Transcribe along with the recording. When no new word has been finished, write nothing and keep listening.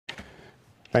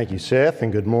Thank you, Seth,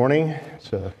 and good morning.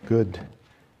 It's a good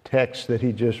text that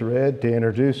he just read to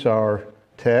introduce our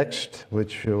text,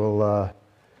 which will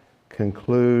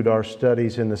conclude our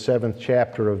studies in the 7th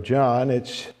chapter of John.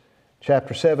 It's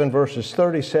chapter 7, verses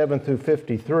 37 through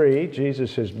 53.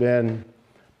 Jesus has been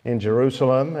in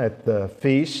Jerusalem at the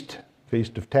Feast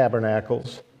of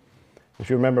Tabernacles. If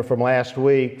you remember from last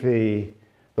week, the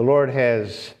Lord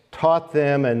has taught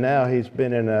them, and now he's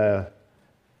been in an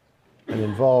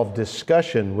involved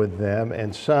discussion with them,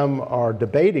 and some are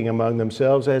debating among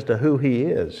themselves as to who he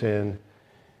is. And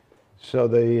so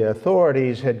the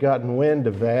authorities had gotten wind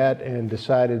of that and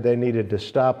decided they needed to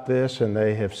stop this, and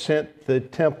they have sent the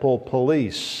temple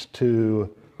police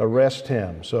to arrest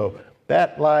him. So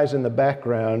that lies in the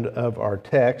background of our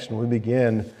text, and we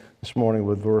begin this morning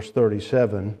with verse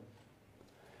 37.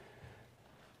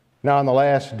 Now on the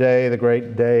last day, the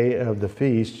great day of the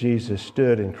feast, Jesus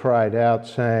stood and cried out,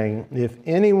 saying, "If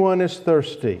anyone is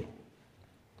thirsty,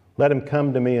 let him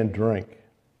come to me and drink.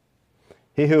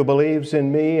 He who believes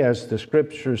in me, as the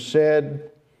Scriptures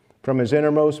said, from his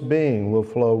innermost being will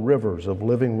flow rivers of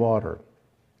living water."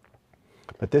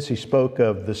 But this he spoke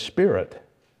of the Spirit,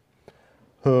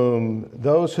 whom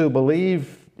those who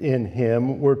believe in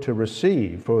him were to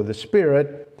receive, for the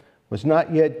Spirit was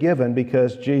not yet given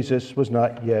because Jesus was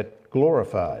not yet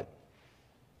glorified.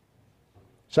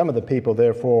 Some of the people,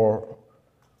 therefore,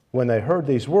 when they heard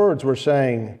these words, were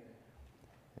saying,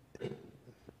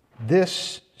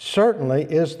 "This certainly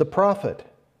is the prophet."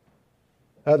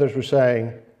 Others were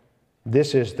saying,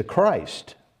 "This is the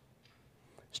Christ."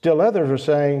 Still others were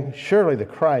saying, "Surely the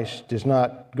Christ is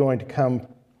not going to come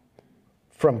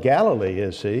from Galilee,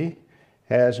 is he?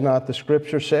 Has not the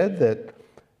Scripture said that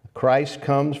Christ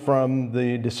comes from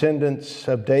the descendants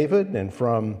of David and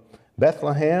from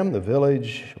Bethlehem, the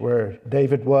village where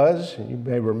David was?" And you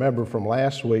may remember from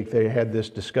last week they had this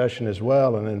discussion as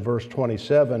well. And in verse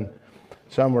 27,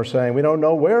 some were saying, "We don't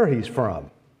know where he's from.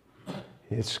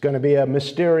 It's going to be a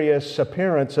mysterious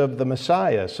appearance of the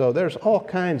Messiah." So there's all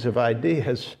kinds of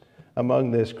ideas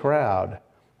among this crowd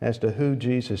as to who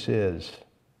Jesus is.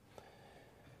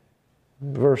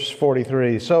 Verse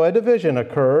 43, so a division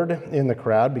occurred in the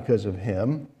crowd because of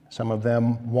him. Some of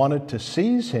them wanted to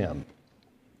seize him,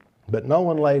 but no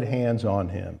one laid hands on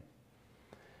him.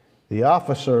 The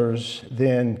officers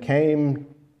then came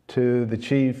to the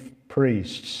chief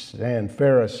priests and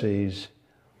Pharisees,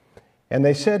 and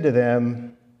they said to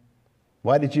them,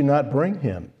 "Why did you not bring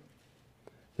him?"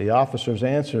 The officers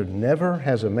answered, "Never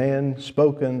has a man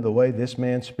spoken the way this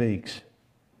man speaks."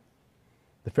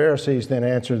 The Pharisees then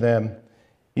answered them,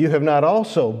 "You have not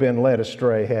also been led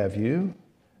astray, have you?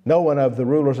 No one of the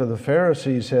rulers of the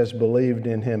Pharisees has believed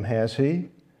in him, has he?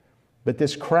 But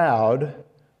this crowd,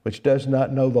 which does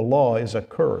not know the law, is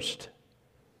accursed."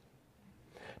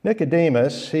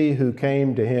 Nicodemus, he who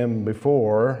came to him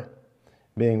before,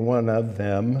 being one of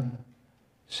them,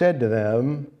 said to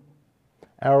them,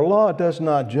 "Our law does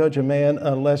not judge a man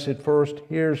unless it first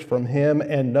hears from him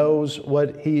and knows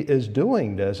what he is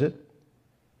doing, does it?"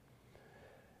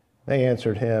 They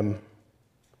answered him,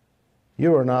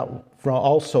 "You are not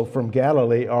also from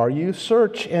Galilee, are you?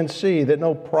 Search and see that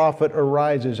no prophet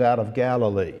arises out of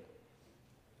Galilee."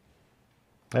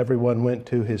 Everyone went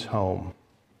to his home.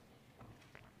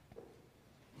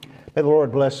 May the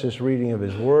Lord bless this reading of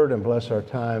his word and bless our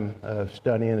time of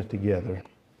studying it together.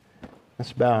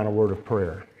 Let's bow in a word of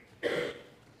prayer.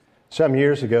 Some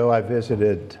years ago, I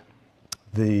visited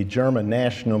the German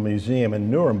National Museum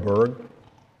in Nuremberg.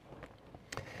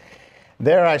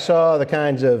 There I saw the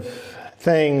kinds of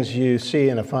things you see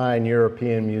in a fine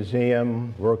European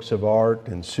museum, works of art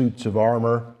and suits of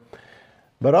armor.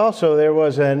 But also there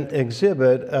was an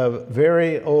exhibit of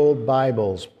very old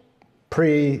Bibles,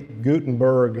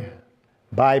 pre-Gutenberg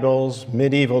Bibles,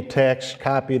 medieval texts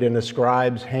copied in a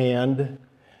scribe's hand.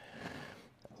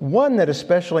 One that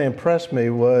especially impressed me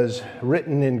was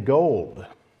written in gold.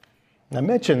 I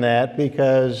mention that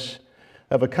because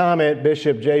of a comment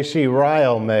Bishop J.C.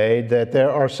 Ryle made that there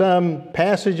are some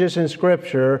passages in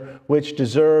Scripture which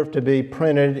deserve to be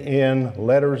printed in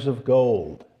letters of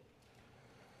gold.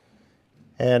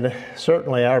 And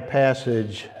certainly our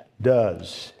passage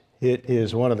does. It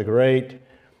is one of the great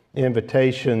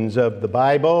invitations of the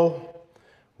Bible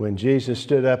when Jesus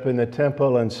stood up in the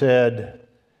temple and said,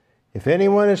 "If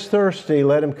anyone is thirsty,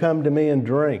 let him come to me and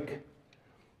drink.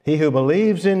 He who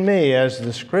believes in me, as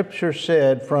the Scripture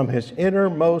said, from his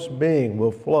innermost being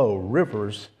will flow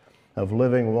rivers of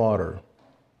living water."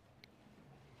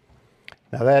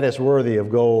 Now that is worthy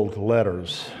of gold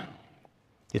letters.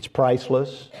 It's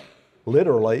priceless,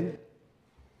 literally.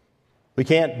 We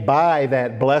can't buy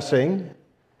that blessing.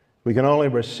 We can only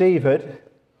receive it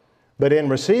but in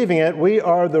receiving it, we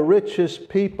are the richest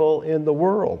people in the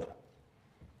world.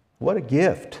 What a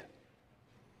gift.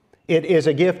 It is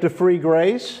a gift of free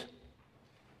grace,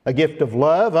 a gift of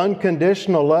love,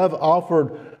 unconditional love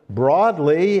offered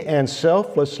broadly and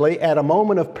selflessly at a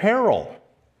moment of peril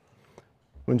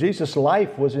when Jesus'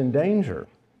 life was in danger.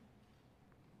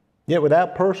 Yet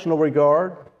without personal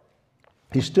regard,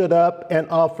 he stood up and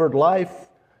offered life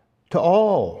to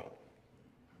all.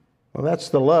 Well, that's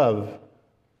the love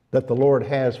that the Lord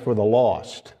has for the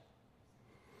lost.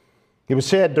 It was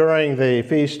said during the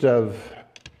Feast of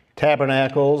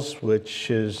Tabernacles,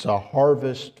 which is a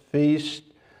harvest feast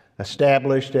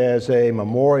established as a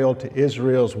memorial to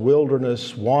Israel's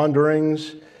wilderness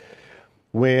wanderings,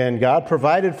 when God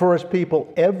provided for His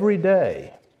people every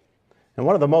day. And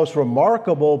one of the most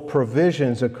remarkable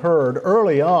provisions occurred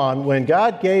early on when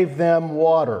God gave them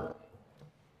water.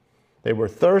 They were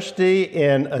thirsty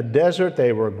in a desert.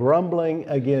 They were grumbling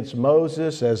against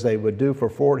Moses, as they would do for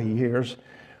 40 years.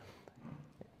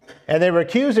 And they were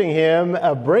accusing him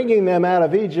of bringing them out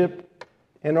of Egypt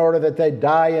in order that they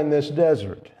die in this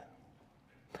desert.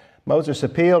 Moses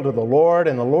appealed to the Lord,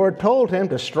 and the Lord told him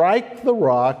to strike the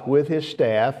rock with his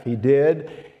staff. He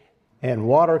did, and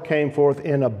water came forth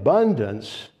in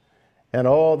abundance, and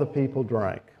all the people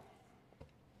drank.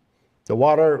 The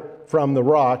water from the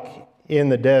rock in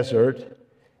the desert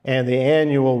and the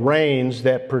annual rains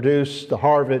that produced the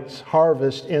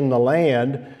harvest in the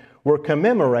land were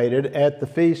commemorated at the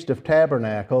Feast of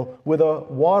Tabernacle with a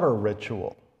water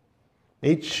ritual.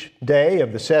 Each day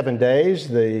of the 7 days,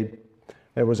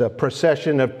 there was a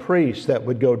procession of priests that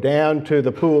would go down to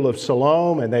the pool of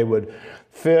Siloam, and they would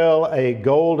fill a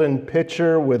golden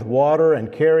pitcher with water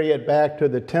and carry it back to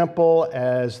the temple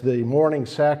as the morning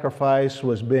sacrifice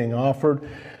was being offered.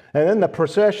 And then the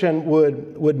procession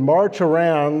would march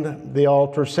around the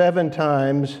altar 7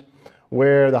 times,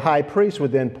 where the high priest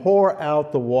would then pour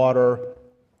out the water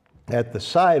at the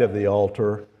side of the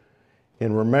altar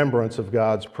in remembrance of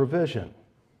God's provision.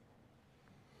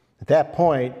 At that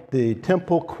point, the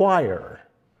temple choir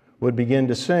would begin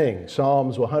to sing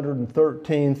Psalms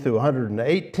 113 through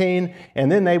 118, and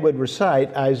then they would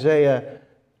recite Isaiah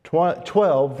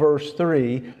 12, verse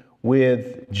 3,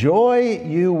 "With joy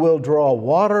you will draw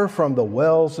water from the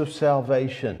wells of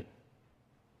salvation."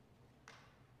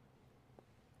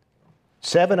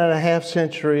 7.5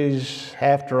 centuries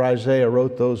after Isaiah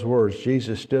wrote those words,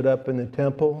 Jesus stood up in the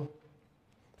temple,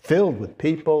 filled with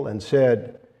people, and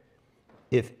said,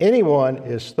 "If anyone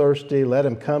is thirsty, let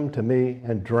him come to me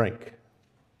and drink."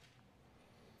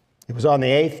 It was on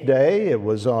the 8th day. It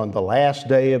was on the last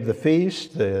day of the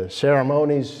feast. The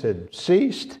ceremonies had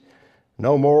ceased.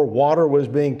 No more water was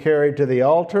being carried to the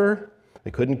altar.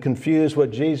 They couldn't confuse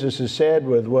what Jesus had said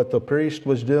with what the priest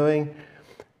was doing.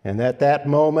 And at that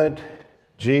moment,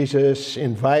 Jesus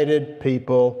invited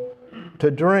people to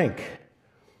drink.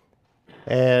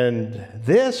 And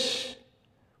this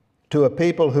to a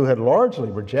people who had largely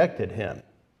rejected him,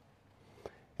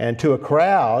 and to a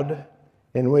crowd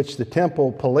in which the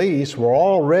temple police were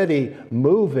already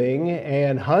moving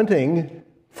and hunting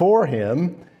for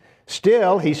him.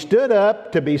 Still, he stood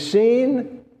up to be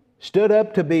seen, stood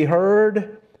up to be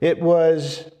heard. It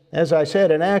was, as I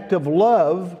said, an act of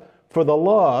love for the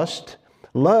lost,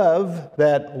 love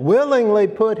that willingly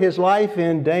put his life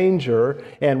in danger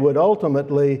and would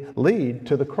ultimately lead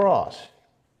to the cross.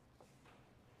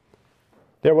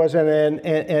 There was an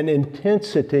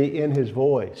intensity in his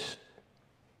voice,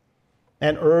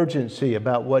 an urgency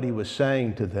about what he was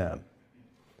saying to them.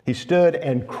 He stood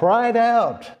and cried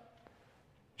out,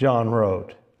 John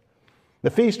wrote. The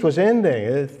feast was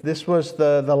ending. This was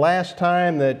the last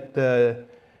time that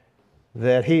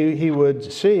he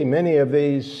would see many of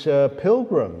these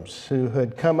pilgrims who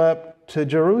had come up to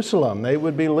Jerusalem. They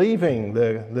would be leaving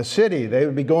the city. They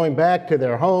would be going back to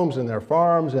their homes and their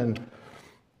farms and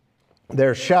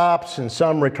their shops, and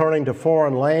some returning to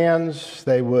foreign lands.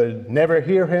 They would never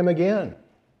hear him again.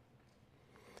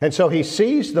 And so he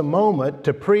seized the moment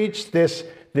to preach this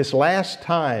last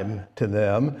time to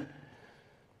them.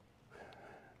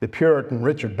 The Puritan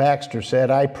Richard Baxter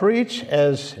said, "I preach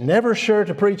as never sure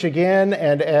to preach again,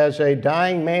 and as a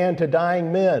dying man to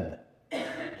dying men."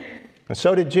 And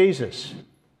so did Jesus.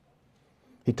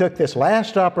 He took this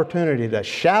last opportunity to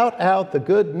shout out the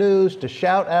good news, to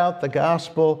shout out the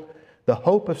gospel, the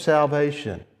hope of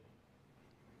salvation.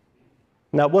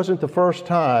 Now, it wasn't the first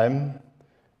time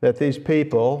that these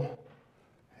people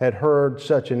had heard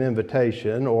such an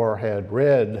invitation or had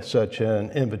read such an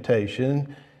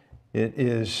invitation It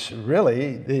is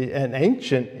really an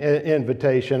ancient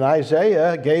invitation.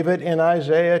 Isaiah gave it in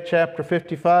Isaiah chapter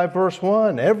 55, verse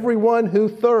 1. Everyone who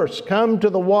thirsts, come to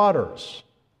the waters.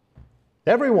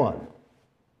 Everyone.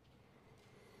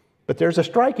 But there's a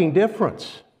striking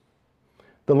difference.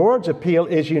 The Lord's appeal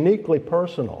is uniquely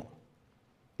personal.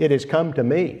 It has come to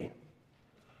me.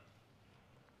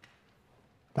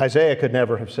 Isaiah could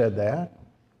never have said that.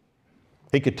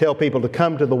 He could tell people to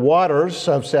come to the waters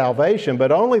of salvation,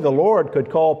 but only the Lord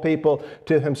could call people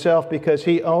to Himself because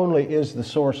He only is the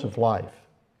source of life.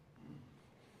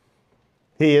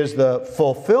 He is the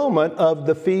fulfillment of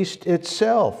the feast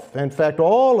itself. In fact,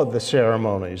 all of the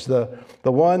ceremonies, the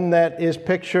one that is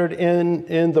pictured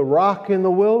in the rock in the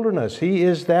wilderness, He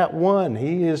is that one.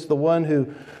 He is the one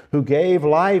who gave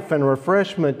life and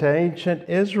refreshment to ancient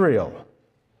Israel.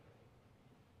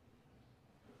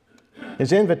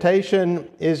 His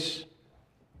invitation is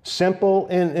simple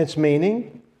in its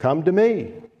meaning, come to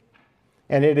me.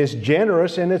 And it is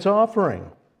generous in its offering.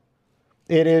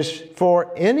 It is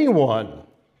for anyone,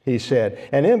 He said,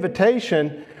 an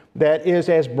invitation that is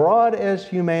as broad as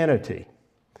humanity.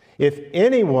 If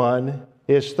anyone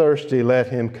is thirsty, let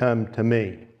him come to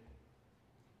me.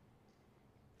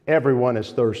 Everyone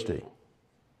is thirsty.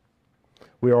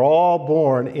 We are all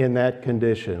born in that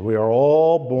condition. We are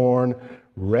all born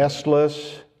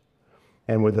restless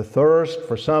and with a thirst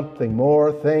for something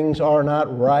more. Things are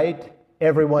not right.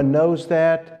 Everyone knows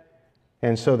that.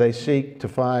 And so they seek to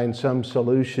find some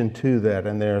solution to that.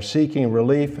 And they're seeking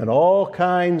relief in all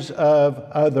kinds of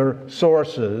other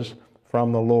sources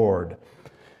from the Lord.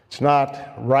 It's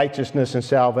not righteousness and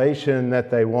salvation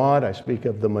that they want. I speak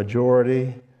of the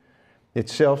majority.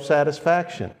 It's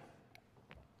self-satisfaction.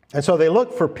 And so they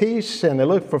look for peace and they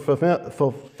look for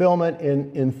fulfillment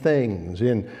in things,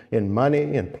 in money,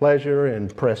 in pleasure, in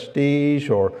prestige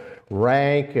or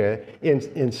rank,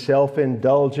 in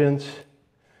self-indulgence.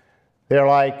 They're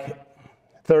like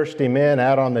thirsty men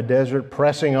out on the desert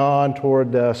pressing on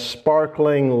toward the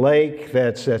sparkling lake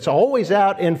that's always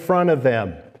out in front of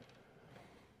them.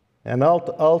 And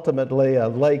ultimately a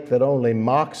lake that only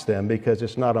mocks them because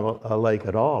it's not a lake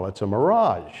at all. It's a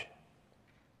mirage.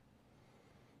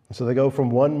 So they go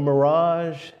from one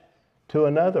mirage to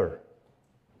another,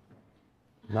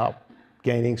 not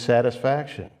gaining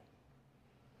satisfaction.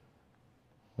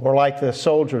 Or like the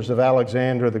soldiers of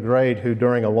Alexander the Great, who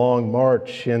during a long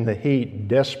march in the heat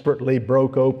desperately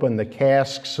broke open the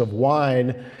casks of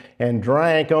wine and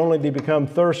drank only to become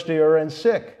thirstier and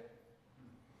sick.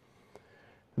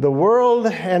 The world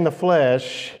and the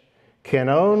flesh can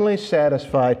only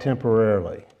satisfy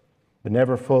temporarily, but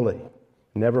never fully,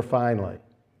 never finally.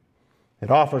 It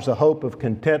offers a hope of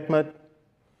contentment,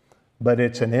 but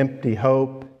it's an empty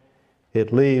hope.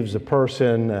 It leaves a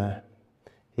person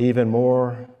even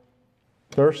more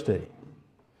thirsty.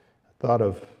 I thought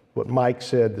of what Mike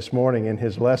said this morning in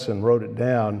his lesson, wrote it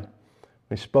down.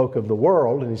 He spoke of the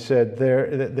world, and he said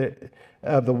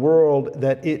of the world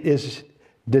that it is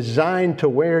designed to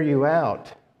wear you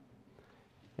out.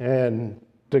 And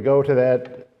to go to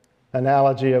that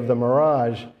analogy of the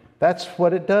mirage, that's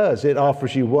what it does. It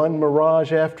offers you one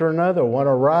mirage after another. One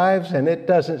arrives and it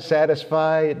doesn't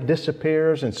satisfy, it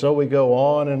disappears, and so we go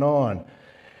on and on.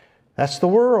 That's the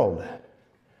world.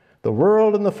 The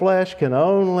world and the flesh can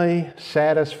only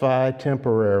satisfy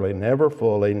temporarily, never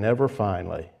fully, never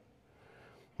finally.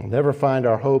 We'll never find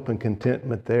our hope and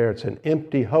contentment there. It's an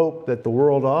empty hope that the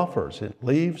world offers. It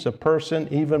leaves a person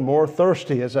even more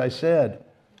thirsty, as I said.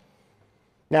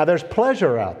 Now, there's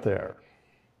pleasure out there.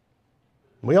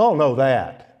 We all know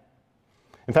that.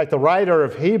 In fact, the writer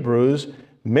of Hebrews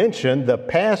mentioned the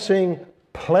passing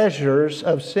pleasures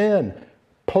of sin.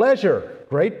 Pleasure,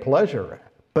 great pleasure,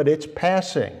 but it's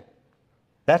passing.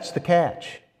 That's the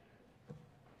catch.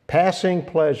 Passing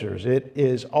pleasures. It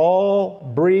is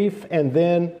all brief and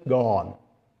then gone.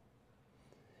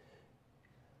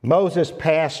 Moses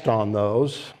passed on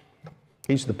those.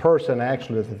 He's the person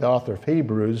actually that the author of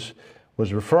Hebrews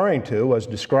was referring to, was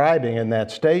describing in that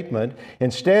statement.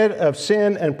 Instead of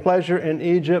sin and pleasure in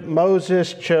Egypt,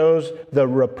 Moses chose the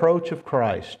reproach of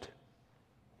Christ.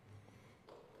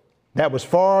 That was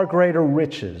far greater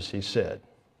riches, he said.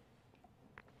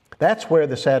 That's where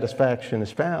the satisfaction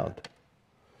is found.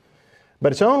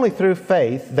 But it's only through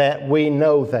faith that we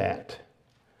know that.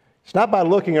 It's not by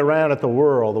looking around at the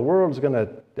world. The world is going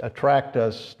to attract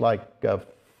us like a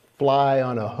fly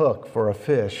on a hook for a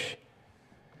fish.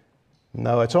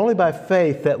 No, it's only by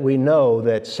faith that we know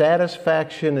that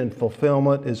satisfaction and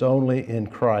fulfillment is only in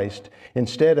Christ.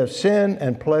 Instead of sin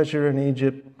and pleasure in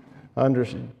Egypt,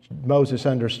 Moses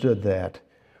understood that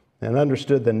and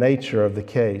understood the nature of the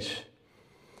case.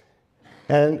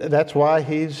 And that's why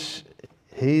he's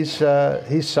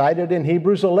cited in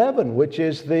Hebrews 11, which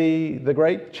is the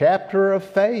great chapter of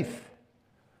faith.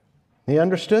 He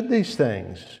understood these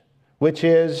things, which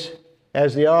is,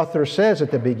 as the author says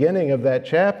at the beginning of that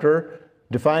chapter,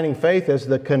 defining faith as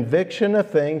the conviction of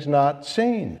things not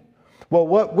seen. Well,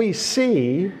 what we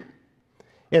see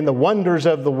in the wonders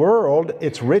of the world,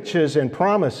 its riches and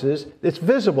promises, it's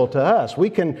visible to us. We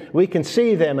can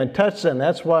see them and touch them.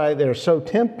 That's why they're so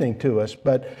tempting to us.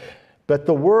 But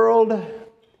the world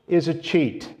is a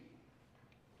cheat.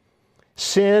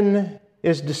 Sin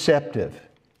is deceptive.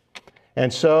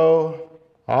 And so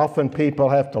often people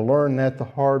have to learn that the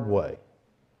hard way,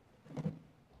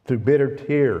 through bitter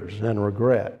tears and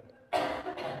regret.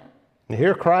 And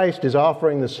here Christ is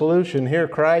offering the solution. Here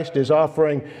Christ is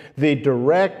offering the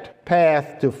direct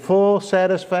path to full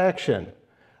satisfaction.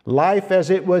 Life as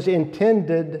it was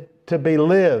intended to be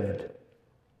lived.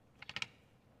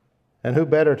 And who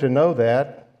better to know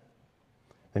that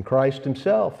than Christ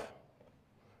Himself?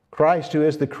 Christ, who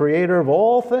is the creator of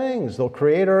all things, the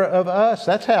creator of us.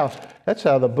 That's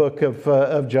how the book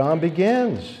of John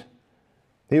begins.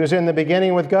 He was in the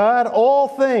beginning with God. All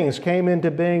things came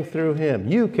into being through Him.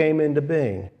 You came into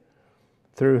being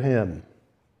through Him.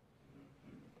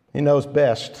 He knows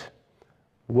best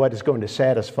what is going to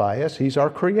satisfy us. He's our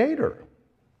creator.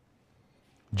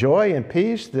 Joy and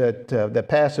peace that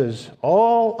passes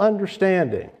all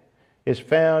understanding is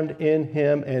found in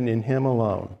Him and in Him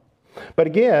alone. But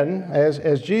again,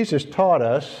 as Jesus taught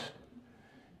us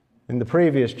in the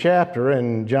previous chapter,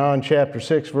 in John chapter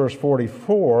 6, verse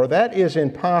 44, that is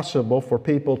impossible for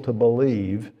people to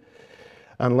believe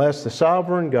unless the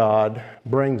sovereign God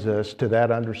brings us to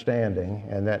that understanding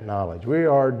and that knowledge. We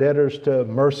are debtors to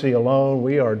mercy alone.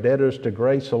 We are debtors to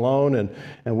grace alone. And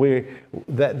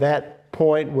that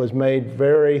point was made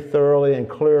very thoroughly and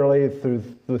clearly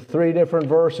through the 3 different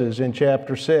verses in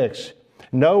chapter 6.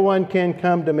 No one can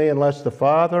come to me unless the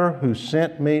Father who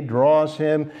sent me draws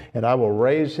him, and I will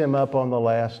raise him up on the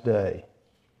last day.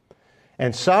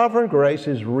 And sovereign grace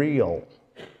is real.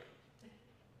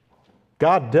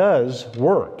 God does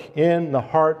work in the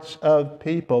hearts of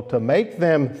people to make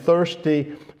them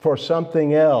thirsty for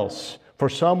something else, for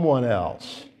someone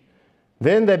else.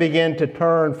 Then they begin to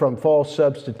turn from false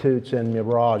substitutes and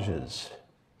mirages.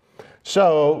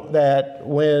 So that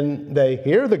when they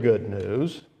hear the good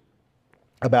news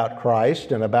about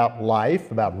Christ and about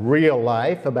life, about real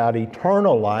life, about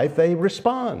eternal life, they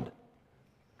respond.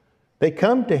 They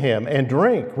come to Him and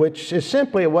drink, which is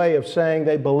simply a way of saying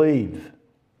they believe.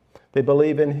 They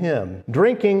believe in Him.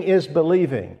 Drinking is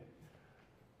believing.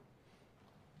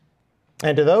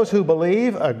 And to those who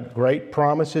believe, a great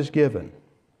promise is given.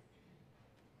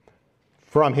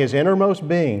 From His innermost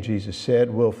being, Jesus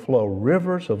said, will flow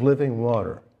rivers of living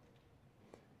water,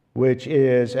 which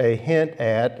is a hint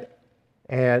at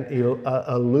and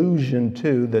allusion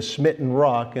to the smitten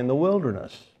rock in the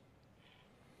wilderness.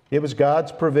 It was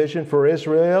God's provision for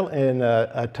Israel in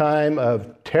a time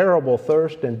of terrible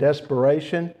thirst and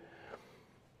desperation.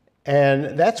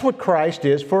 And that's what Christ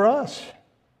is for us.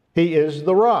 He is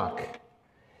the rock.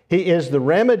 He is the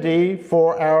remedy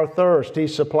for our thirst. He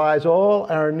supplies all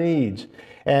our needs.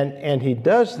 And He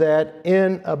does that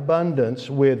in abundance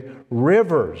with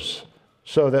rivers,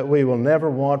 so that we will never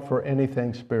want for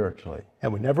anything spiritually.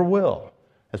 And we never will,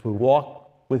 as we walk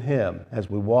with Him, as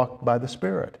we walk by the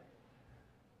Spirit.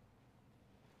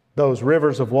 Those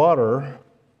rivers of water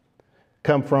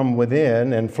come from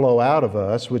within and flow out of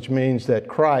us, which means that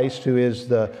Christ, who is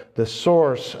the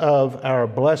source of our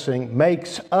blessing,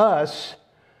 makes us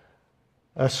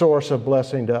a source of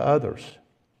blessing to others.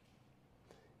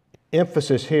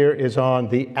 Emphasis here is on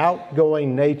the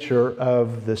outgoing nature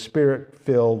of the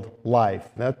Spirit-filled life.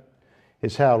 That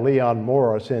is how Leon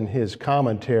Morris, in his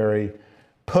commentary,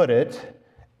 put it.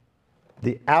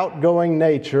 The outgoing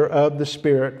nature of the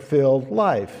Spirit-filled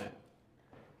life.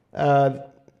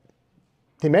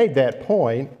 He made that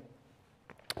point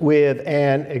with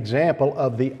an example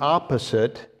of the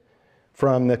opposite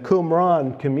from the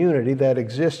Qumran community that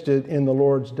existed in the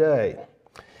Lord's day.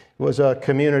 It was a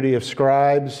community of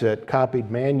scribes that copied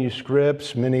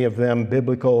manuscripts, many of them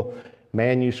biblical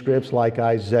manuscripts like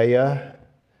Isaiah,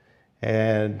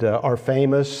 and are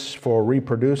famous for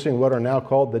reproducing what are now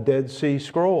called the Dead Sea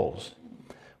Scrolls.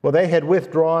 Well, they had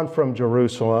withdrawn from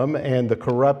Jerusalem and the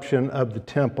corruption of the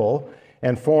temple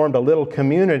and formed a little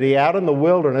community out in the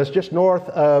wilderness just north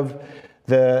of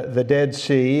the Dead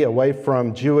Sea, away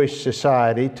from Jewish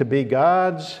society, to be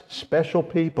God's special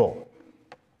people.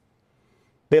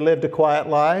 They lived a quiet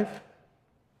life.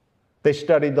 They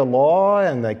studied the law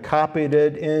and they copied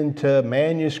it into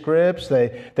manuscripts.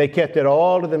 They kept it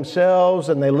all to themselves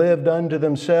and they lived unto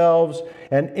themselves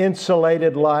an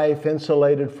insulated life,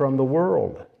 insulated from the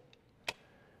world.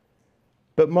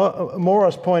 But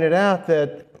Morris pointed out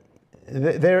that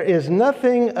there is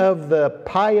nothing of the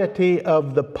piety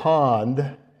of the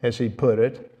pond, as he put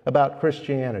it, about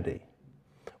Christianity.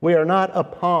 We are not a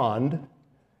pond,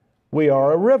 we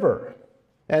are a river.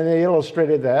 And they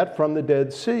illustrated that from the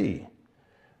Dead Sea,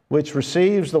 which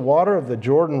receives the water of the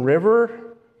Jordan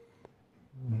River,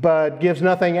 but gives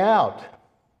nothing out.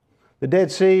 The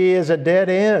Dead Sea is a dead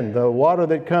end. The water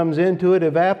that comes into it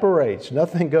evaporates.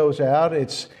 Nothing goes out.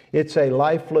 It's a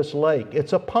lifeless lake.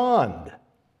 It's a pond.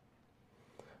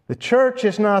 The church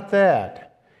is not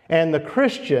that, and the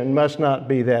Christian must not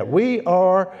be that. We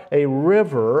are a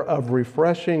river of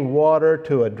refreshing water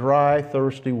to a dry,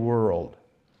 thirsty world.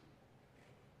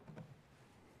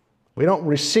 We don't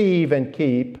receive and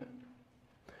keep.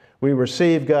 We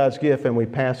receive God's gift and we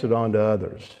pass it on to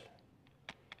others.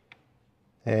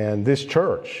 And this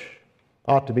church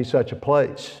ought to be such a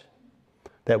place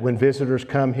that when visitors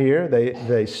come here,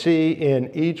 they see in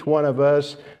each one of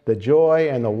us the joy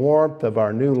and the warmth of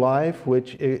our new life,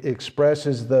 which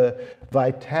expresses the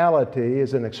vitality,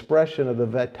 is an expression of the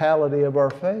vitality of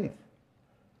our faith.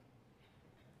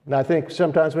 And I think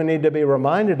sometimes we need to be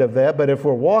reminded of that, but if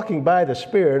we're walking by the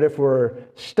Spirit, if we're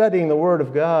studying the Word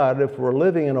of God, if we're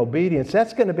living in obedience,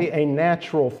 that's going to be a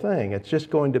natural thing. It's just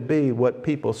going to be what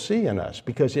people see in us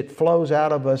because it flows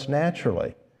out of us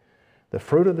naturally. The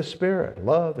fruit of the Spirit,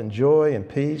 love and joy and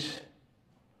peace.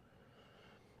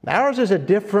 Ours is a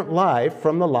different life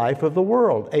from the life of the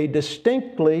world, a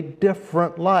distinctly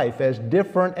different life, as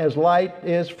different as light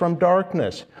is from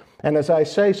darkness. And as I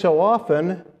say so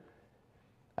often,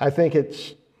 I think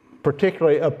it's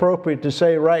particularly appropriate to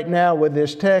say right now with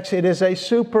this text, it is a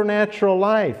supernatural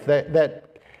life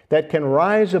that can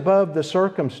rise above the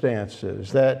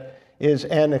circumstances, that is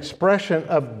an expression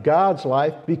of God's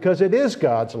life because it is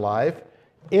God's life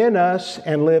in us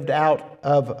and lived out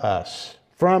of us.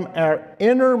 From our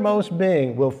innermost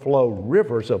being will flow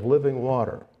rivers of living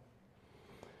water.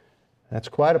 That's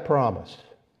quite a promise.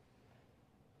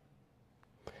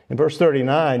 In verse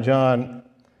 39, John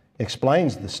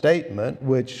explains the statement,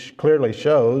 which clearly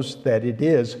shows that it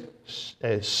is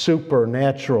a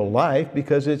supernatural life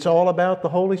because it's all about the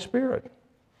Holy Spirit.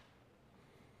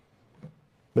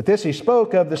 But this he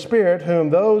spoke of the Spirit, whom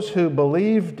those who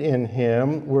believed in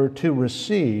him were to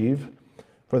receive,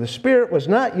 for the Spirit was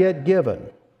not yet given,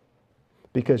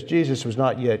 because Jesus was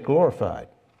not yet glorified.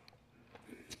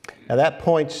 Now that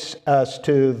points us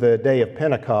to the day of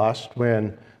Pentecost,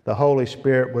 when the Holy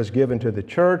Spirit was given to the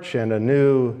church and a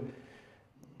new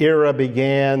era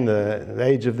began, the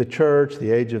age of the church,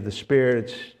 the age of the Spirit.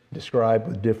 It's described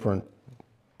with different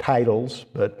titles,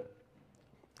 but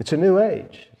it's a new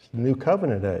age. It's a new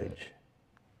covenant age.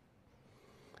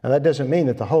 Now that doesn't mean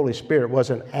that the Holy Spirit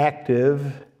wasn't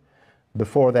active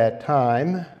before that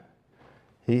time.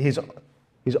 He's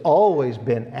always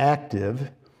been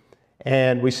active,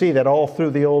 and we see that all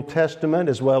through the Old Testament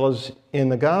as well as in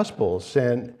the Gospels.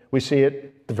 And we see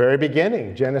it at the very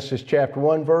beginning, Genesis chapter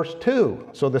 1, verse 2.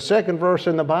 So the second verse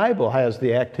in the Bible has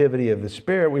the activity of the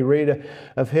Spirit. We read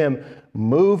of him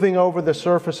moving over the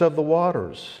surface of the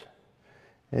waters,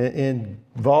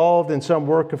 involved in some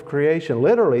work of creation.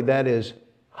 Literally, that is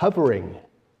hovering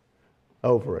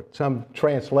over it. Some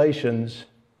translations,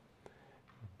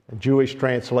 Jewish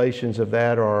translations of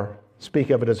that,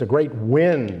 speak of it as a great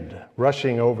wind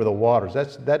rushing over the waters.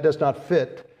 That does not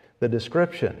fit the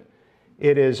description.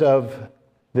 It is of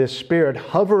this Spirit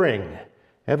hovering,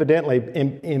 evidently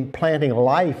implanting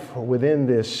life within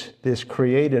this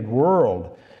created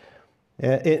world.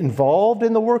 Involved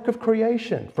in the work of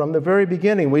creation. From the very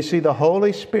beginning, we see the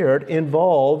Holy Spirit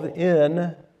involved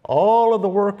in all of the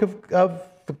work of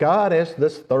God as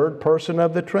this third person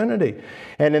of the Trinity.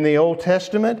 And in the Old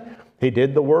Testament, he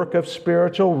did the work of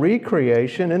spiritual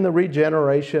recreation in the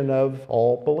regeneration of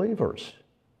all believers.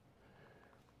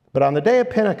 But on the day of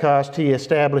Pentecost, he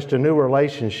established a new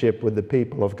relationship with the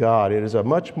people of God. It is a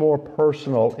much more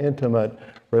personal, intimate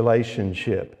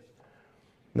relationship.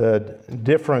 The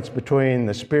difference between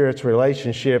the Spirit's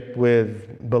relationship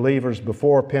with believers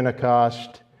before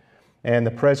Pentecost and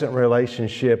the present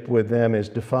relationship with them is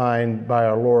defined by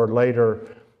our Lord later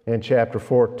in chapter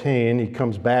 14. He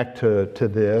comes back to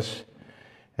this.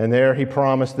 And there he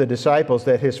promised the disciples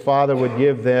that his Father would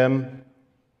give them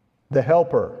the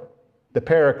Helper, the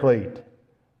Paraclete,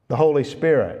 the Holy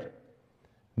Spirit.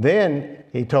 Then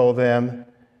he told them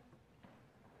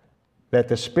that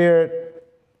the Spirit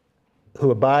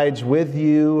who abides with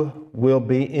you will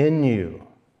be in you,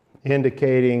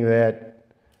 indicating that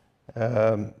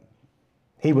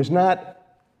he was not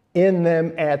in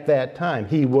them at that time.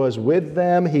 He was with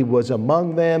them, he was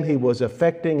among them, he was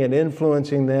affecting and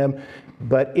influencing them,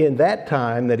 but in that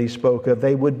time that he spoke of,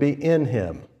 they would be in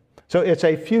him. So it's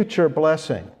a future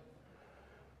blessing.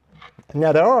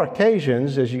 Now, there are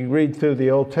occasions, as you read through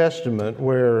the Old Testament,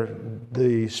 where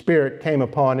the Spirit came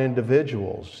upon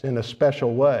individuals in a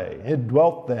special way. It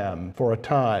dwelt them for a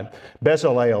time.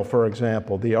 Bezalel, for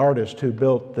example, the artist who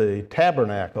built the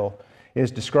tabernacle,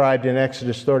 is described in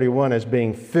Exodus 31 as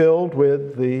being filled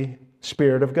with the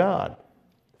Spirit of God.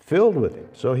 Filled with Him.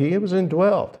 So he was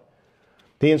indwelt.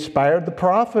 He inspired the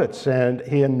prophets and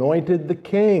he anointed the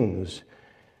kings.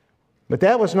 But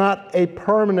that was not a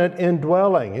permanent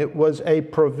indwelling. It was a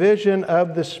provision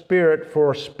of the Spirit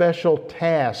for a special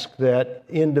task that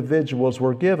individuals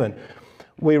were given.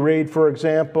 We read, for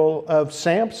example, of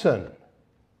Samson,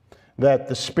 that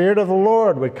the Spirit of the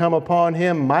Lord would come upon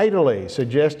him mightily,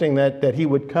 suggesting that he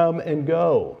would come and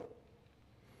go.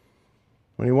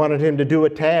 When he wanted him to do a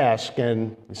task,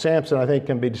 and Samson, I think,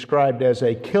 can be described as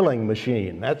a killing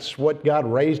machine. That's what God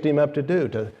raised him up to do,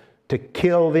 to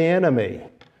kill the enemy.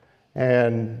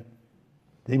 And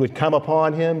he would come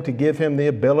upon him to give him the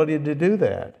ability to do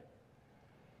that.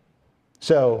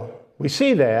 So we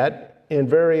see that in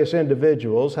various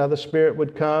individuals, how the Spirit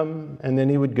would come and then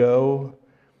he would go.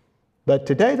 But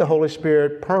today the Holy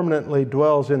Spirit permanently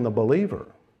dwells in the believer.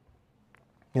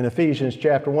 In Ephesians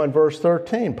chapter 1, verse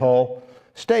 13, Paul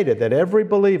stated that every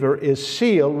believer is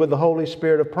sealed with the Holy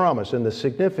Spirit of promise. And the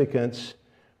significance,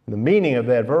 the meaning of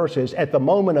that verse is, at the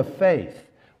moment of faith,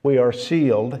 we are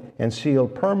sealed and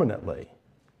sealed permanently.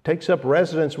 Takes up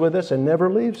residence with us and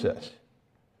never leaves us.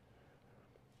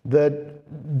 The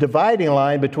dividing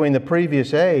line between the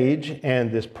previous age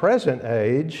and this present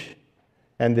age,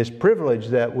 and this privilege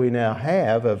that we now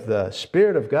have of the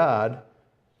Spirit of God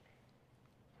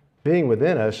being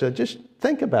within us, just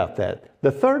think about that.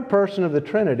 The third person of the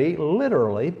Trinity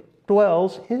literally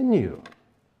dwells in you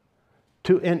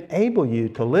to enable you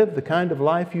to live the kind of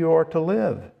life you are to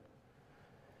live.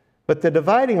 But the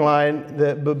dividing line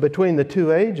between the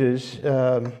two ages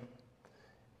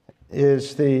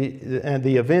is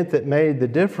the event that made the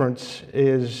difference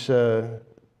is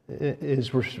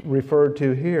referred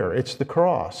to here. It's the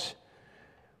cross.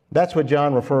 That's what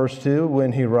John refers to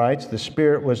when he writes, the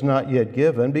Spirit was not yet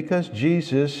given because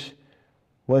Jesus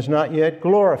was not yet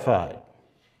glorified.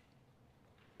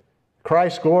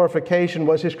 Christ's glorification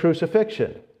was His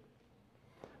crucifixion,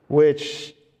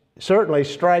 which certainly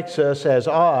strikes us as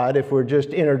odd if we're just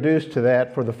introduced to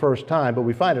that for the first time, but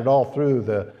we find it all through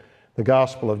the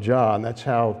Gospel of John. That's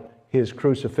how His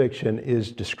crucifixion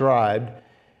is described.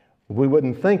 We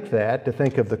wouldn't think that to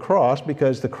think of the cross,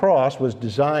 because the cross was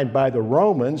designed by the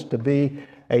Romans to be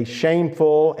a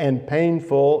shameful and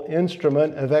painful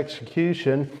instrument of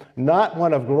execution, not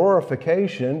one of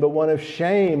glorification, but one of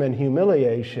shame and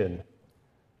humiliation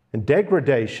and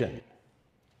degradation.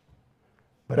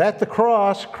 But at the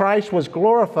cross, Christ was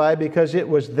glorified because it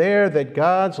was there that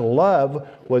God's love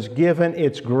was given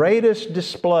its greatest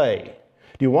display.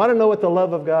 Do you want to know what the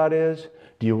love of God is?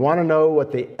 Do you want to know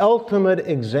what the ultimate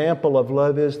example of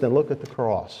love is? Then look at the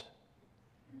cross.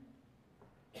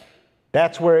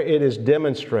 That's where it is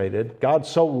demonstrated. God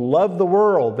so loved the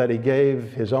world that He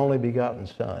gave His only begotten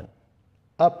Son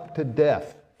up to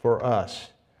death for us.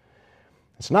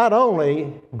 It's not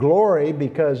only glory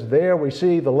because there we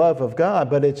see the love of God,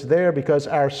 but it's there because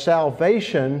our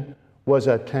salvation was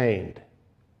attained.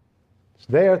 It's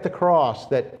there at the cross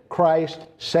that Christ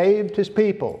saved His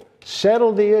people,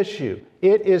 settled the issue.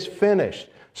 It is finished.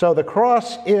 So the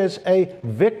cross is a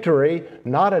victory,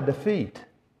 not a defeat.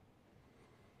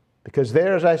 Because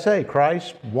there, as I say,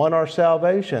 Christ won our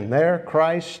salvation. There,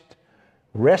 Christ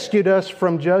rescued us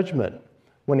from judgment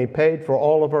when He paid for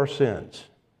all of our sins.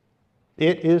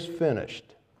 It is finished.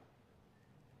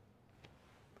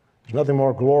 There's nothing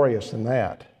more glorious than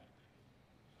that.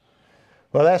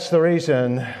 Well, that's the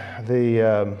reason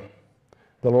the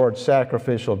Lord's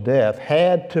sacrificial death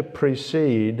had to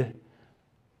precede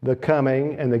the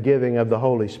coming and the giving of the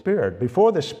Holy Spirit.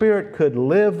 Before the Spirit could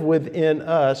live within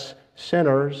us,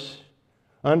 sinners,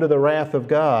 under the wrath of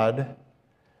God,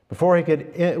 before we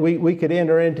could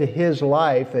enter into His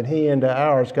life and He into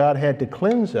ours, God had to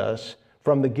cleanse us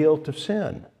from the guilt of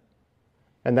sin.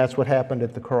 And that's what happened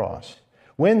at the cross.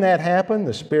 When that happened,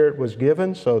 the Spirit was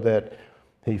given so that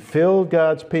He filled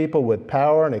God's people with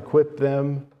power and equipped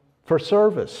them for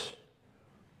service.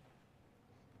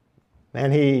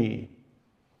 And He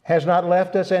has not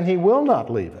left us, and He will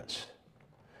not leave us.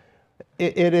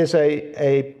 It is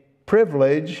a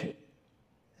privilege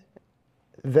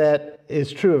that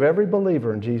is true of every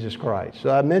believer in Jesus Christ. So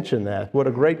I mentioned that, what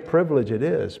a great privilege it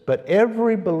is. But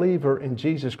every believer in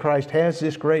Jesus Christ has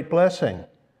this great blessing.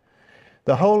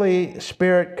 The Holy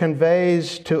Spirit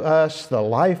conveys to us the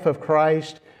life of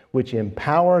Christ, which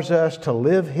empowers us to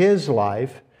live His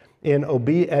life in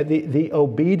the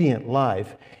obedient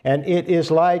life. And it is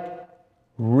like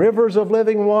rivers of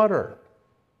living water,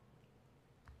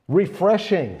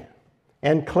 refreshing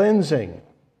and cleansing.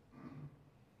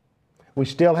 We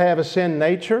still have a sin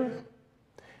nature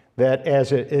that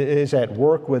as it is at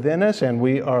work within us, and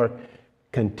we are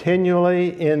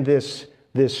continually in this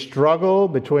struggle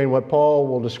between what Paul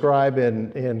will describe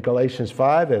in Galatians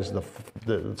 5 as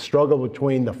the struggle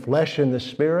between the flesh and the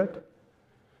Spirit,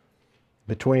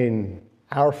 between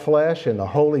our flesh and the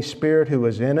Holy Spirit who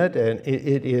is in it, and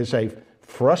it is a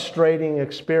frustrating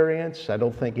experience. I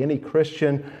don't think any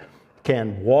Christian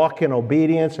can walk in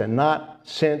obedience and not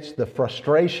sense the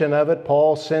frustration of it.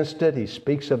 Paul sensed it. He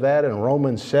speaks of that in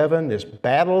Romans 7, this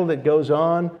battle that goes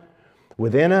on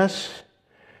within us.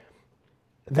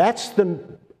 That's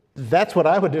what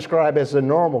I would describe as the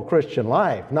normal Christian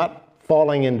life, not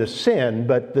falling into sin,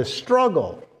 but the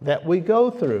struggle that we go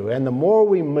through. And the more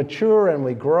we mature and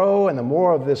we grow, and the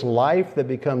more of this life that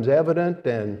becomes evident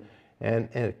and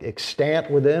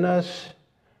extant within us,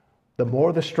 the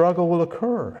more the struggle will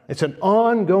occur. It's an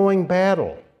ongoing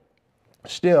battle.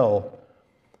 Still,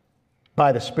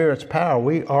 by the Spirit's power,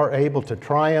 we are able to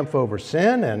triumph over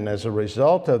sin, and as a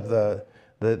result of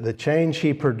the change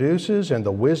He produces and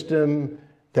the wisdom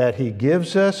that He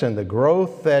gives us and the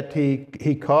growth that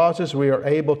He causes, we are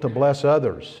able to bless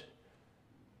others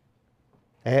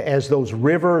as those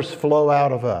rivers flow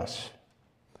out of us.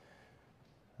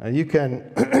 You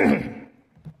can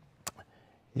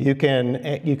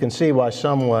see why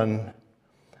someone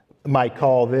might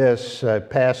call this a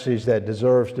passage that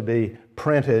deserves to be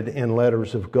printed in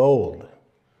letters of gold.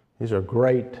 These are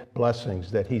great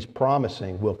blessings that He's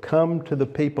promising will come to the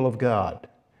people of God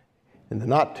in the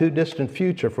not too distant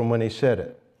future from when He said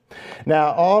it.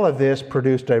 Now, all of this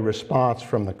produced a response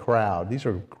from the crowd. These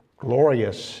are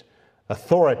glorious,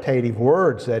 authoritative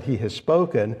words that He has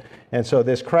spoken. And so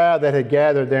this crowd that had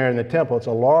gathered there in the temple, it's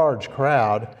a large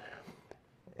crowd,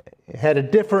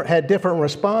 had different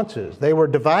responses. They were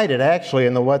divided, actually,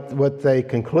 in what they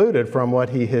concluded from what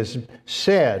He has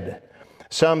said.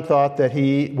 Some thought that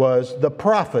He was the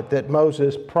prophet that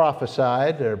Moses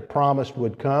prophesied or promised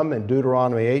would come in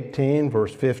Deuteronomy 18,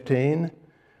 verse 15.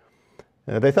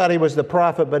 They thought He was the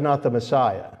prophet, but not the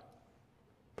Messiah.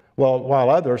 Well, while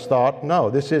others thought, no,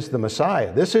 this is the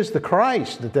Messiah. This is the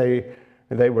Christ that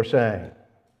they were saying.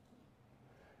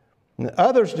 And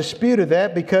others disputed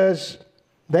that because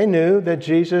they knew that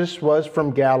Jesus was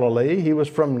from Galilee. He was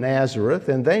from Nazareth,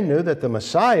 and they knew that the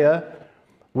Messiah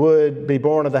would be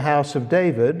born of the house of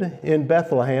David in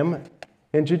Bethlehem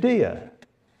in Judea.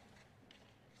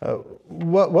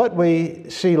 What we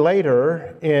see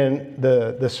later in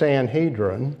the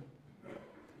Sanhedrin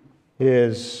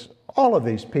is all of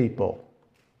these people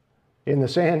in the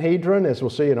Sanhedrin, as we'll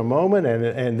see in a moment,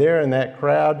 and there in that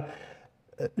crowd,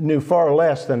 knew far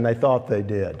less than they thought they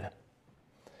did.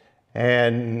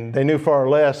 And they knew far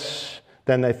less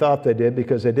than they thought they did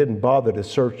because they didn't bother to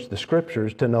search the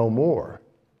Scriptures to know more.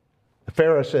 The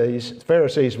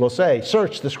Pharisees will say,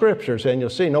 search the Scriptures and you'll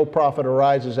see no prophet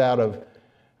arises out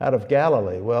of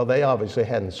Galilee. Well, they obviously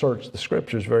hadn't searched the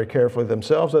Scriptures very carefully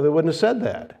themselves, or they wouldn't have said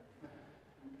that.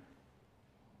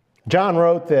 John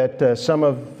wrote that some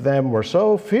of them were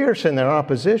so fierce in their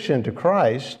opposition to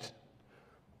Christ.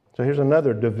 So here's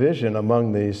another division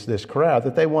among this crowd,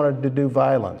 that they wanted to do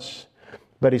violence.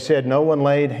 But he said no one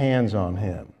laid hands on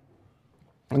Him.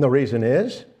 And the reason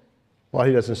is, well,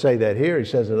 he doesn't say that here, he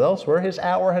says it elsewhere, His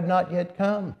hour had not yet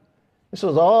come. This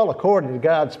was all according to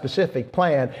God's specific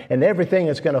plan, and everything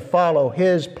is going to follow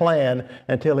His plan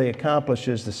until He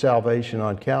accomplishes the salvation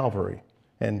on Calvary.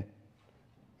 And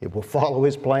it will follow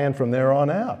His plan from there on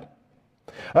out.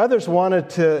 Others wanted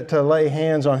to lay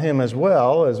hands on Him as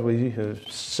well, as we have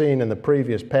seen in the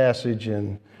previous passage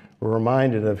and were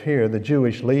reminded of here. The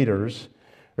Jewish leaders,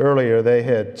 earlier they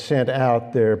had sent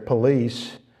out their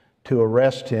police to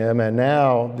arrest Him, and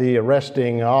now the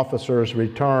arresting officers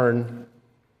return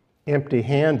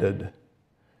empty-handed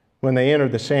when they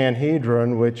entered the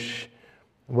Sanhedrin, which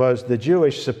was the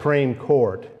Jewish Supreme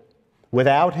Court.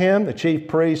 Without Him, the chief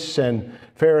priests and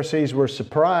Pharisees were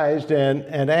surprised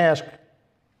and asked,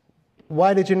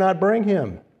 why did you not bring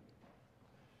Him?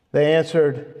 They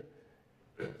answered,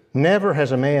 never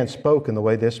has a man spoken the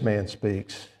way this man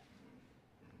speaks.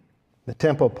 The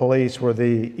temple police were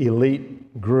the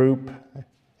elite group,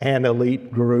 an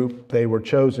elite group. They were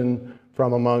chosen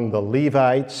from among the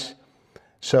Levites.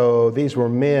 So these were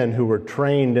men who were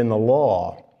trained in the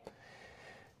law.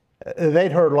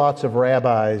 They'd heard lots of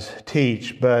rabbis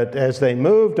teach, but as they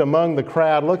moved among the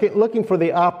crowd, looking for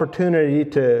the opportunity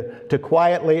to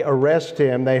quietly arrest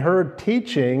him, they heard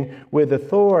teaching with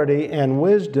authority and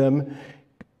wisdom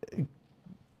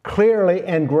clearly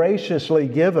and graciously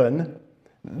given.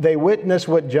 They witnessed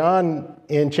what John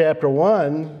in chapter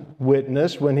 1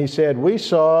 witnessed when he said, "We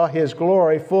saw his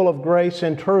glory full of grace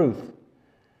and truth."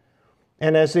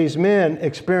 And as these men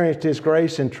experienced his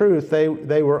grace and truth,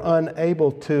 they were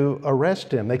unable to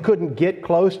arrest him. They couldn't get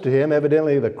close to him.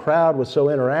 Evidently, the crowd was so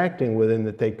interacting with him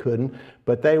that they couldn't.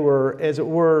 But they were, as it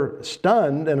were,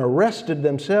 stunned and arrested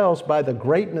themselves by the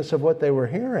greatness of what they were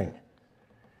hearing.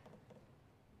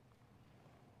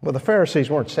 Well, the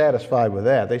Pharisees weren't satisfied with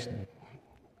that. They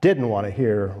didn't want to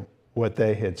hear what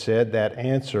they had said, that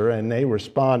answer, and they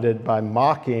responded by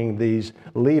mocking these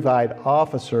Levite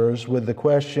officers with the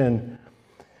question,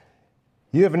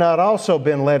 "You have not also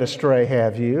been led astray,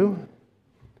 have you?"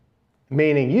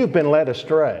 Meaning, you've been led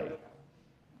astray.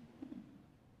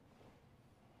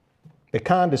 They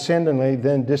condescendingly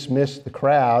then dismissed the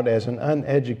crowd as an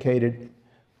uneducated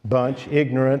bunch,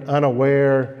 ignorant,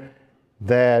 unaware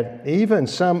that even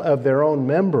some of their own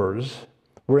members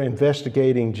were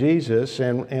investigating Jesus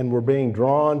and were being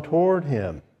drawn toward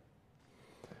him.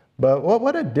 But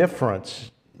what a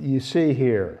difference you see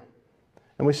here.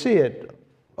 And we see it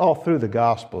all through the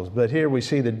Gospels, but here we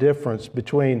see the difference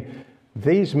between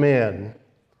these men,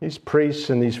 these priests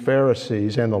and these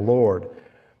Pharisees, and the Lord.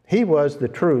 He was the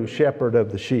true shepherd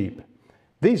of the sheep.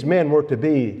 These men were to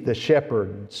be the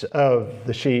shepherds of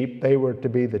the sheep. They were to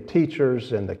be the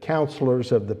teachers and the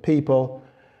counselors of the people.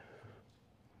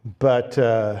 But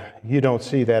you don't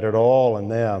see that at all in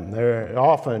them.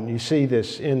 Often you see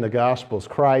this in the Gospels.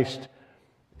 Christ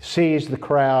sees the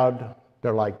crowd.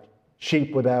 They're like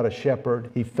sheep without a shepherd.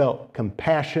 He felt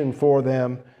compassion for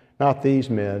them, not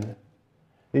these men.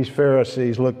 These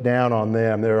Pharisees look down on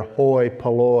them. They're hoi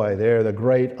polloi. They're the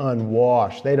great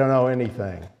unwashed. They don't know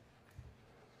anything.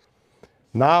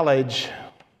 Knowledge,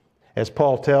 as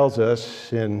Paul tells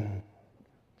us in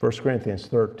 1 Corinthians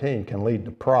 13, can lead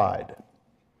to pride.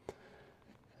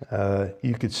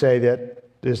 You could say that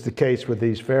is the case with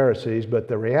these Pharisees, but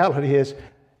the reality is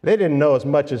they didn't know as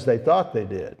much as they thought they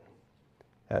did.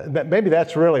 Maybe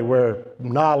that's really where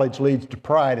knowledge leads to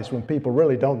pride, is when people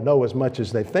really don't know as much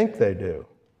as they think they do.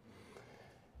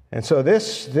 And so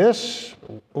this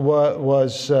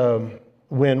was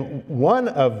when one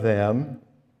of them,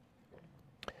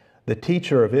 the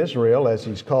teacher of Israel, as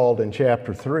he's called in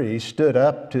chapter 3, stood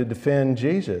up to defend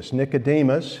Jesus.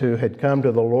 Nicodemus, who had come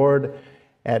to the Lord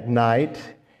at night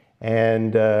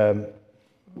and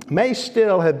may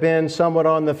still have been somewhat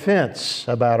on the fence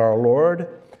about our Lord,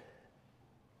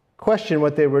 questioned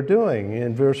what they were doing.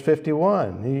 In verse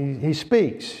 51, he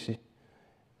speaks.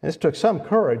 This took some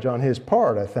courage on his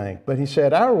part, I think. But he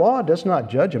said, "Our law does not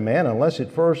judge a man unless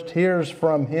it first hears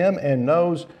from him and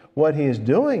knows what he is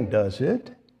doing, does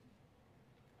it?"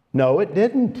 No, it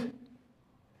didn't.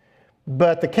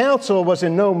 But the council was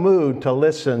in no mood to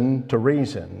listen to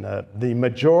reason. The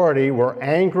majority were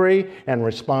angry and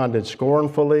responded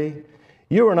scornfully.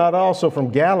 "You are not also from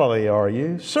Galilee, are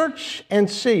you? Search and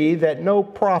see that no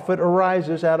prophet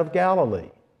arises out of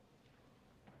Galilee."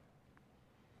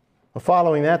 Well,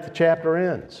 following that, the chapter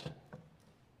ends.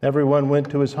 Everyone went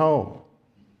to his home,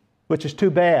 which is too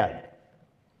bad.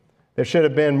 There should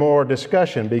have been more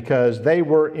discussion because they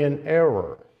were in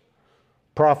error.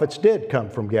 Prophets did come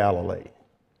from Galilee.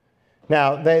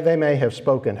 Now, they may have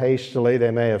spoken hastily.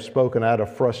 They may have spoken out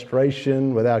of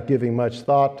frustration without giving much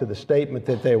thought to the statement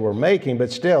that they were making,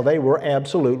 but still, they were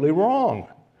absolutely wrong.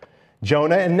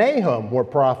 Jonah and Nahum were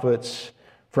prophets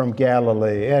from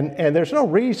Galilee, and there's no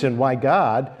reason why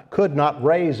God could not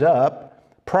raise up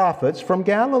prophets from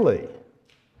Galilee.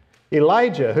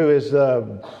 Elijah, who is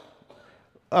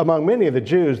among many of the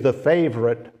Jews the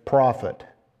favorite prophet.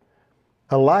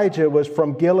 Elijah was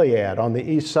from Gilead on the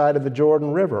east side of the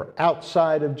Jordan River,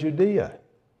 outside of Judea.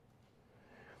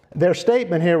 Their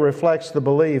statement here reflects the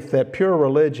belief that pure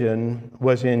religion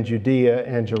was in Judea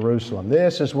and Jerusalem.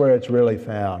 This is where it's really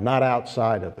found, not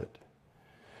outside of it.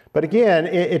 But again,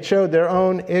 it showed their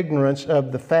own ignorance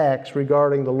of the facts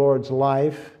regarding the Lord's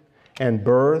life and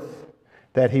birth,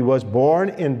 that he was born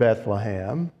in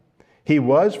Bethlehem, he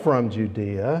was from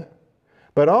Judea,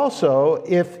 but also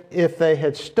if they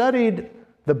had studied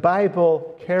the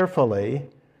Bible carefully,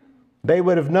 They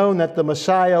would have known that the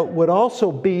Messiah would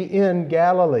also be in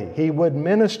Galilee. He would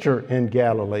minister in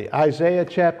Galilee. Isaiah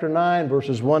chapter 9,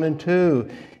 verses 1 and 2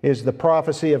 is the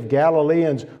prophecy of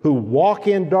Galileans who walk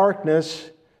in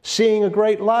darkness, seeing a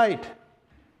great light.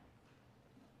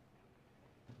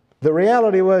 The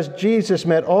reality was Jesus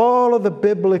met all of the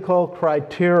biblical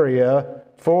criteria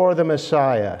for the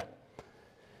Messiah.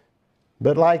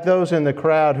 But like those in the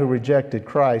crowd who rejected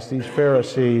Christ, these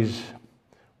Pharisees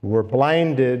were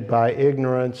blinded by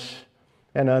ignorance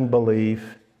and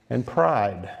unbelief and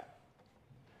pride.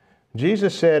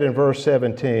 Jesus said in verse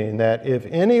 17 that if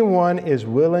anyone is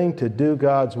willing to do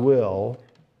God's will,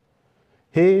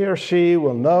 he or she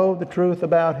will know the truth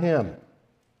about Him.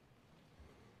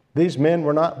 These men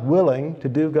were not willing to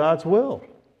do God's will.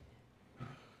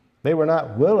 They were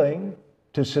not willing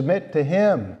to submit to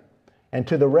Him and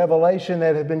to the revelation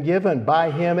that had been given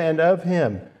by Him and of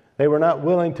Him. They were not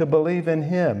willing to believe in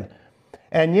Him.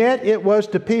 And yet it was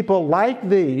to people like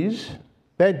these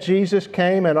that Jesus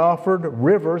came and offered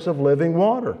rivers of living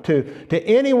water. To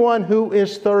anyone who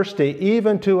is thirsty,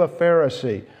 even to a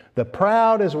Pharisee, the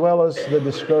proud as well as the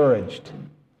discouraged,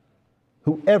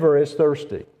 whoever is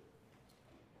thirsty.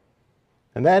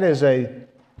 And that is a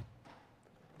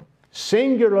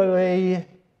singularly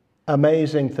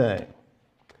amazing thing,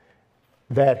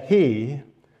 that He,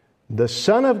 the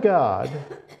Son of God,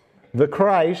 the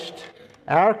Christ,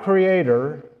 our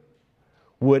Creator,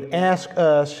 would ask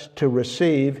us to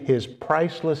receive His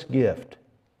priceless gift.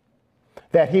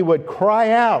 That He would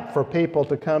cry out for people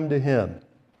to come to Him.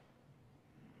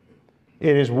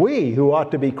 It is we who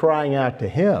ought to be crying out to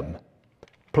Him,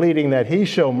 pleading that He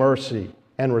show mercy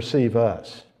and receive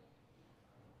us.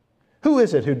 Who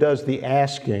is it who does the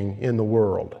asking in the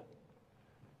world?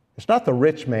 It's not the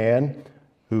rich man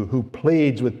who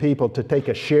pleads with people to take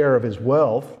a share of his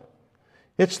wealth.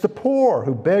 It's the poor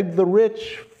who beg the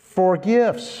rich for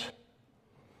gifts.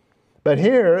 But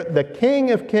here, the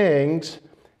King of Kings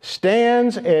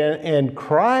stands and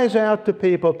cries out to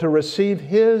people to receive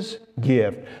His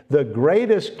gift, the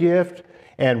greatest gift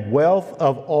and wealth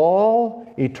of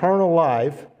all, eternal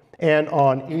life, and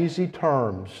on easy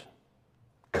terms.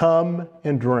 Come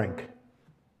and drink.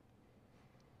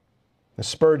 As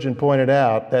Spurgeon pointed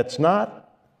out, that's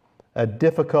not a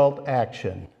difficult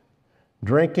action.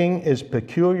 Drinking is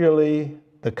peculiarly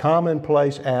the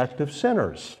commonplace act of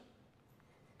sinners.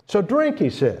 So drink, he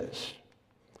says.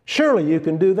 Surely you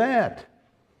can do that.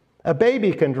 A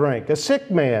baby can drink. A sick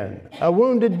man, a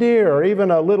wounded deer, or even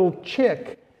a little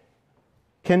chick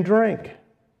can drink.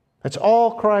 That's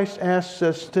all Christ asks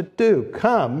us to do.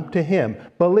 Come to Him.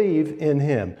 Believe in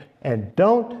Him. And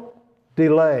don't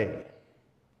delay.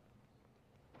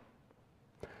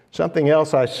 Something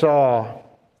else I saw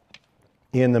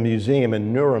in the museum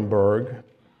in Nuremberg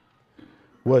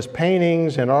was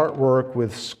paintings and artwork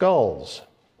with skulls,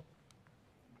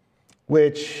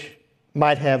 which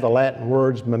might have the Latin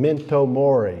words memento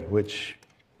mori, which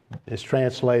is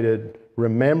translated,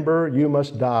 remember you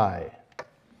must die.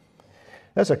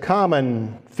 That's a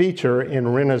common feature in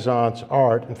Renaissance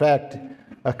art. In fact,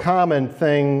 a common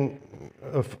thing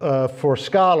for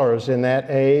scholars in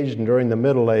that age and during the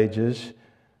Middle Ages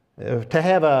to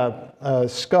have a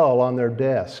skull on their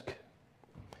desk.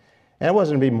 And it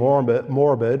wasn't to be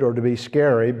morbid or to be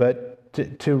scary, but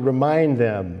to remind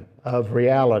them of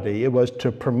reality. It was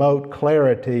to promote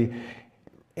clarity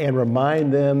and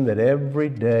remind them that every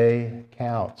day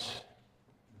counts.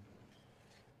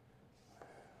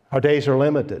 Our days are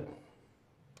limited.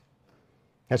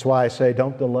 That's why I say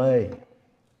don't delay.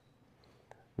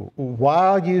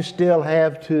 While you still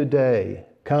have today,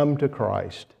 come to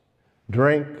Christ.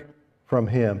 Drink from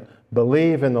Him.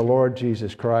 Believe in the Lord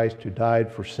Jesus Christ who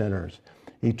died for sinners.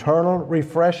 Eternal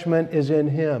refreshment is in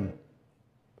Him.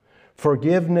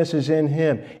 Forgiveness is in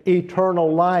Him.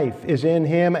 Eternal life is in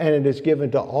Him, and it is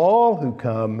given to all who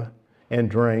come and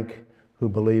drink who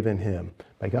believe in Him.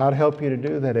 May God help you to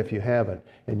do that if you haven't.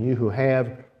 And you who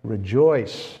have,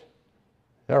 rejoice.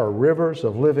 There are rivers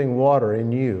of living water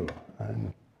in you.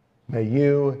 And may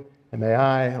you and may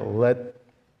I let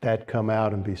that come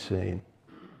out and be seen.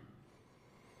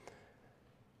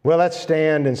 Well, let's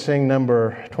stand and sing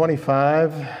number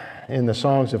 25 in the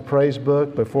Songs of Praise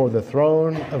book, Before the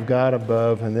Throne of God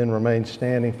Above, and then remain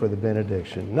standing for the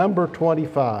benediction. Number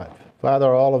 25.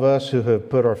 Father, all of us who have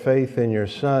put our faith in Your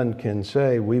Son can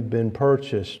say we've been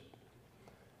purchased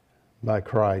by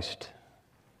Christ,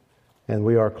 and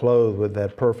we are clothed with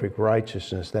that perfect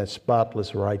righteousness, that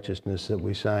spotless righteousness that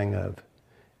we sang of.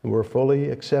 And we're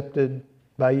fully accepted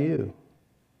by You.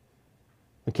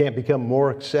 We can't become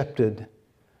more accepted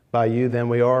by You than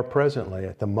we are presently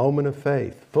at the moment of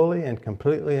faith, fully and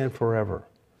completely and forever.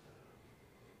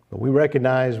 But we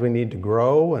recognize we need to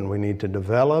grow and we need to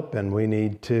develop and we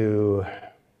need to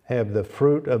have the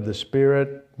fruit of the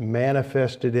Spirit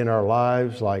manifested in our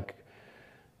lives like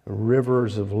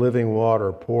rivers of living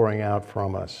water pouring out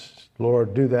from us.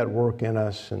 Lord, do that work in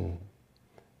us and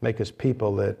make us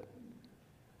people that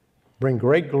bring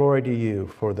great glory to you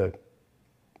for the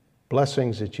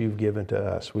blessings that you've given to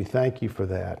us. We thank you for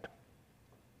that.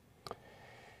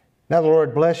 Now the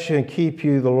Lord bless you and keep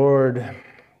you. The Lord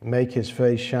make his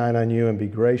face shine on you and be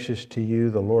gracious to you.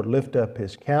 The Lord lift up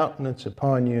his countenance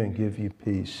upon you and give you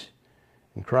peace.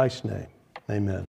 In Christ's name, amen.